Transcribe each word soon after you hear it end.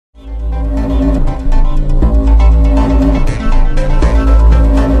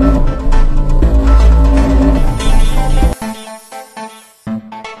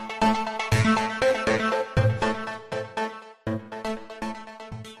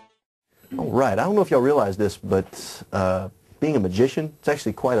All right, I don't know if y'all realize this, but being a magician, it's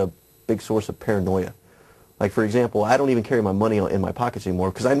actually quite a big source of paranoia. Like, for example, I don't even carry my money in my pockets anymore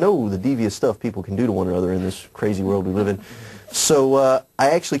because I know the devious stuff people can do to one another in this crazy world we live in. So I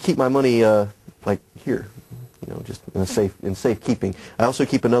actually keep my money like here, you know, just in safe keeping. I also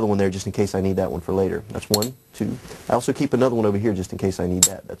keep another one there just in case I need that one for later. That's 1, 2. I also keep another one over here just in case I need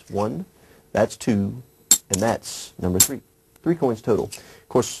that. That's 1, that's 2, and that's number 3. 3 coins total. Of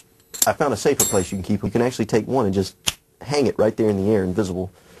course, I found a safer place you can keep them. You can actually take one and just hang it right there in the air,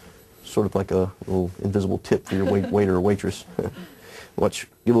 invisible. Sort of like a little invisible tip for your waiter or waitress. Watch,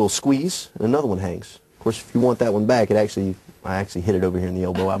 give a little squeeze, and another one hangs. Of course, if you want that one back, I actually hit it over here in the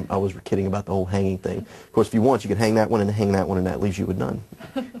elbow. I was kidding about the whole hanging thing. Of course, if you want, you can hang that one and hang that one, and that leaves you with none.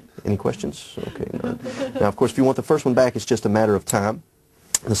 Any questions? Okay, none. Now, of course, if you want the first one back, it's just a matter of time.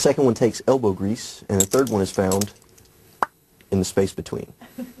 The second one takes elbow grease, and the third one is found in the space between.